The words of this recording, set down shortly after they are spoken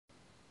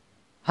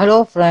Hello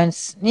friends,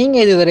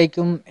 நீங்கள்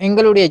இதுவரைக்கும்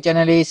எங்களுடைய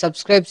சேனலை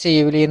சப்ஸ்கிரைப்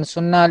செய்யவில்லை என்று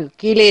சொன்னால்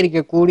கீழே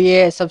இருக்கக்கூடிய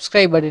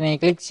சப்ஸ்கிரைப் பட்டனை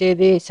கிளிக்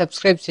செய்து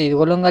சப்ஸ்கிரைப் செய்து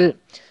கொள்ளுங்கள்.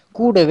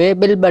 கூடவே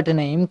பெல்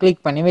பட்டனையும்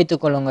கிளிக் பண்ணி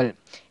வைத்துக் கொள்ளுங்கள்.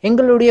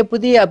 எங்களுடைய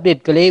புதிய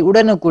அப்டேட்களை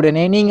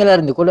உடனுக்குடனே நீங்கள்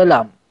அறிந்து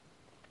கொள்ளலாம்.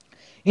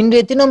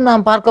 இன்றைய தினம்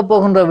நாம் பார்க்க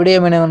போகின்ற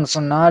விடயம் என்னவென்று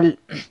சொன்னால்,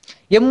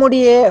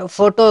 எம்முடைய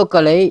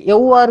போட்டோக்களை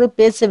எவ்வாறு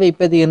பேச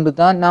வைப்பது என்று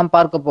தான் நாம்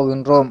பார்க்க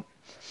போகின்றோம்.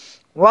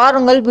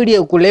 வாருங்கள்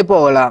வீடியோக்குள்ளே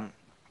போகலாம்.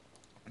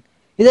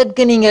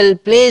 இதற்கு நீங்கள்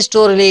பிளே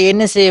ஸ்டோரிலே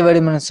என்ன செய்ய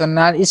வேண்டும் என்று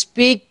சொன்னால்,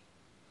 ஸ்பீக்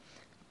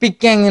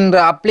பிக்கங் என்ற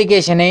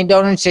அப்ளிகேஷனை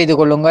டவுன்லோட் செய்து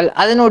கொள்ளுங்கள்.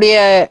 அதனுடைய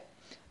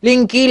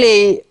லிங்க் கீழே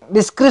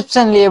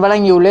டிஸ்கிரிப்ஷன்லேயே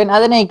வழங்கியுள்ளேன்.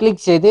 அதனை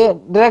கிளிக் செய்து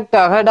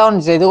டிரெக்டாக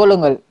டவுன்லோட் செய்து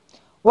கொள்ளுங்கள்.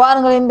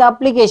 வாருங்கள், இந்த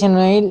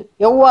அப்ளிகேஷனில்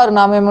எவ்வாறு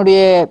நாம்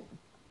நம்முடைய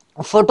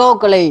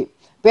ஃபோட்டோக்களை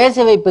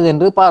பேச வைப்பது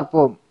என்று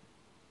பார்ப்போம்.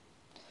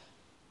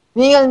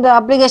 நீங்கள் இந்த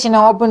அப்ளிகேஷனை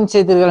ஓப்பன்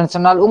செய்தீர்கள்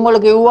சொன்னால்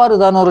உங்களுக்கு இவ்வாறு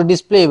தான் ஒரு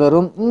டிஸ்பிளே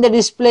வரும். இந்த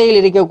டிஸ்பிளேயில்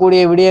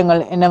இருக்கக்கூடிய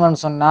விடயங்கள்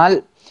என்னவென்று சொன்னால்,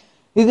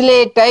 இதிலே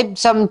டைப்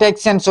சம்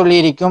டெக்ஸ்ட் சொல்லி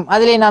இருக்கும்.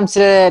 அதிலே நாம்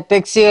சில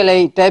டெக்ஸ்ட்களை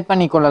டைப்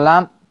பண்ணி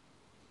கொள்ளலாம்.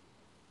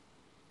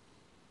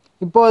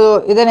 இப்போது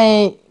இதனை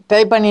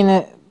டைப்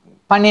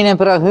பண்ணின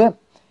பிறகு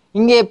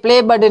இங்கே பிளே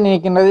பட்டன்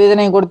இருக்கின்றது.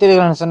 இதனை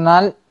கொடுத்தீர்கள்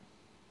சொன்னால்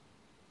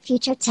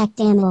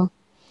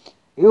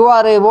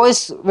இவ்வாறு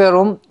வாய்ஸ்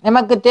வரும்.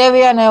 நமக்கு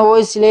தேவையான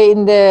வாய்ஸிலே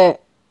இந்த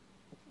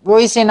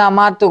வாய்ஸை நாம்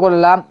மாற்றி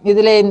கொள்ளலாம்.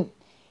 இதில்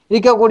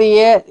இருக்கக்கூடிய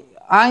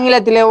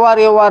ஆங்கிலத்தில்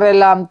எவ்வாறு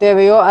எல்லாம்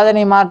தேவையோ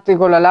அதனை மாற்றி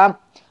கொள்ளலாம்.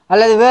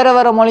 அல்லது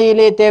வேறு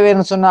மொழியிலே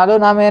தேவைன்னு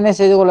சொன்னாலும் நாம் என்ன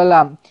செய்து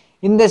கொள்ளலாம்,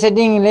 இந்த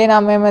செட்டிங்கிலே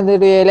நாம்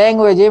எமதுடைய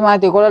லாங்குவேஜை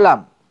மாற்றி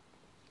கொள்ளலாம்.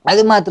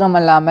 அது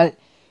மாத்திரமல்லாமல்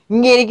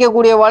இங்கே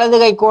இருக்கக்கூடிய வலது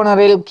கை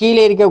கோணரில்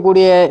கீழே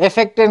இருக்கக்கூடிய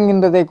எஃபெக்ட்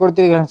என்கின்றதை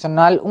கொடுத்தீர்கள்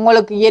சொன்னால்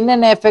உங்களுக்கு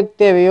என்னென்ன எஃபெக்ட்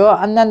தேவையோ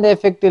அந்தந்த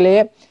எஃபெக்டிலே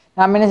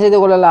நாம் என்ன செய்து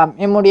கொள்ளலாம்,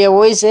 நம்முடைய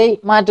வாய்ஸை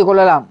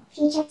மாற்றிக்கொள்ளலாம்.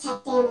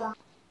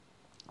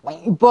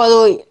 இப்போது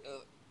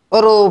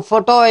ஒரு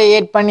ஃபோட்டோவை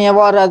ஏட் பண்ணி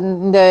எவ்வாறு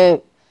இந்த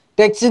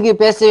டெக்ஸ்டுக்கு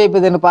பேச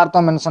வைப்பது என்று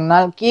பார்த்தோம் என்று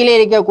சொன்னால், கீழே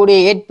இருக்கக்கூடிய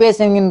எட் பேஸ்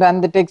என்கின்ற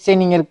அந்த டெக்ஸ்டை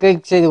நீங்கள்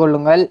கிளிக் செய்து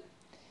கொள்ளுங்கள்.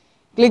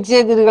 கிளிக்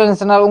செய்தீர்கள்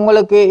சொன்னால்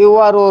உங்களுக்கு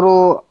இவ்வாறு ஒரு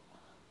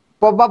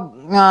பாப்அப்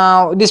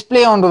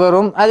டிஸ்பிளே ஒன்று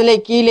வரும்.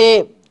 அதில் கீழே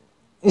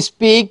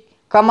ஸ்பீக்,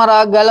 கேமரா,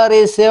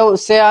 கேலரி,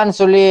 சேவ்னு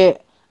சொல்லி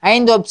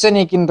 5 ஆப்ஷன்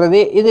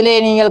இருக்கின்றது. இதிலே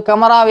நீங்கள்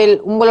கேமராவில்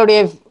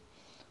உங்களுடைய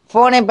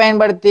ஃபோனை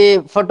பயன்படுத்தி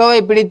ஃபோட்டோவை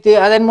பிடித்து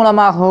அதன்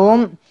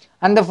மூலமாகவும்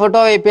அந்த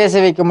ஃபோட்டோவை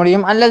பேச வைக்க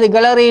முடியும். அல்லது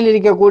கேலரியில்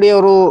இருக்கக்கூடிய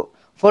ஒரு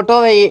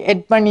ஃபோட்டோவை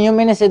எட் பண்ணியும்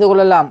என்ன செய்து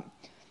கொள்ளலாம்,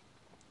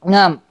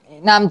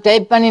 நாம்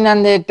டைப் பண்ணின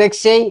அந்த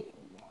டெக்ஸ்டை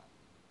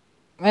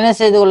என்ன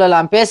செய்து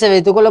கொள்ளலாம், பேச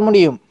வைத்துக் கொள்ள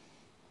முடியும்.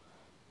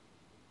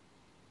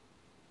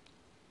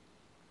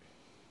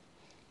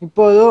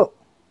 இப்போது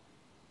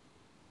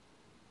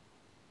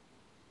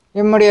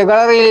நம்முடைய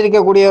கேலரியில்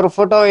இருக்கக்கூடிய ஒரு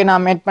ஃபோட்டோவை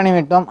நாம் எட்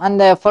பண்ணிவிட்டோம்.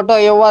 அந்த ஃபோட்டோ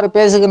எவ்வாறு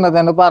பேசுகின்றது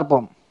என்று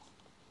பார்ப்போம்.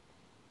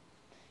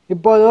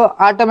 இப்போது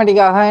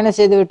ஆட்டோமேட்டிக்காக என்ன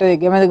செய்து விட்டது,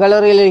 எமது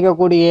கேலரியில்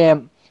இருக்கக்கூடிய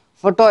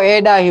ஃபோட்டோ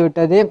ஏட்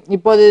ஆகிவிட்டது.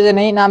 இப்போது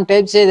இதனை நாம்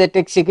டைப் செய்த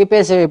டெக்ஸ்டுக்கு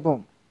பேச வைப்போம்.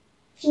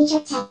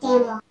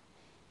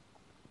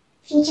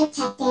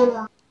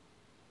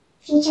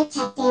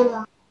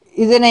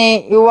 இதனை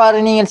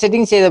இவ்வாறு நீங்கள்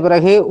செட்டிங் செய்த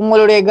பிறகு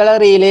உங்களுடைய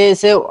கேலரியிலே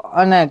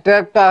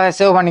டிரெக்டாக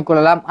சேவ்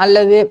பண்ணிக்கொள்ளலாம்.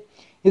 அல்லது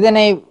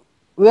இதனை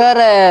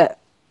வேறு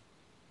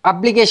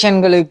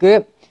அப்ளிகேஷன்களுக்கு,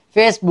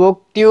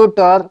 ஃபேஸ்புக்,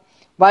 ட்விட்டர்,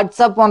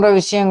 வாட்ஸ்அப் போன்ற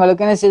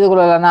விஷயங்களுக்கு என்ன செய்து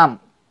கொள்ளலாம்,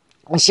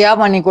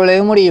 ஷேர்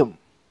பண்ணிக்கொள்ளவே முடியும்.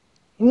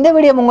 இந்த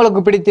வீடியோ உங்களுக்கு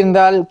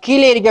பிடித்திருந்தால்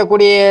கீழே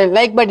இருக்கக்கூடிய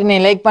லைக் பட்டனை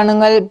லைக்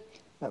பண்ணுங்கள்.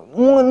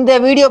 இந்த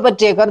வீடியோ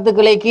பற்றிய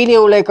கருத்துக்களை கீழே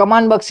உள்ள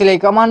கமெண்ட் பாக்ஸில்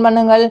கமெண்ட்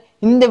பண்ணுங்கள்.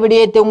 இந்த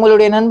வீடியோத்தை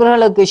உங்களுடைய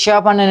நண்பர்களுக்கு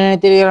ஷேர் பண்ண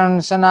நினைத்தீர்கள்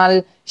சொன்னால்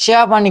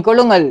ஷேர்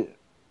பண்ணிக்கொள்ளுங்கள்.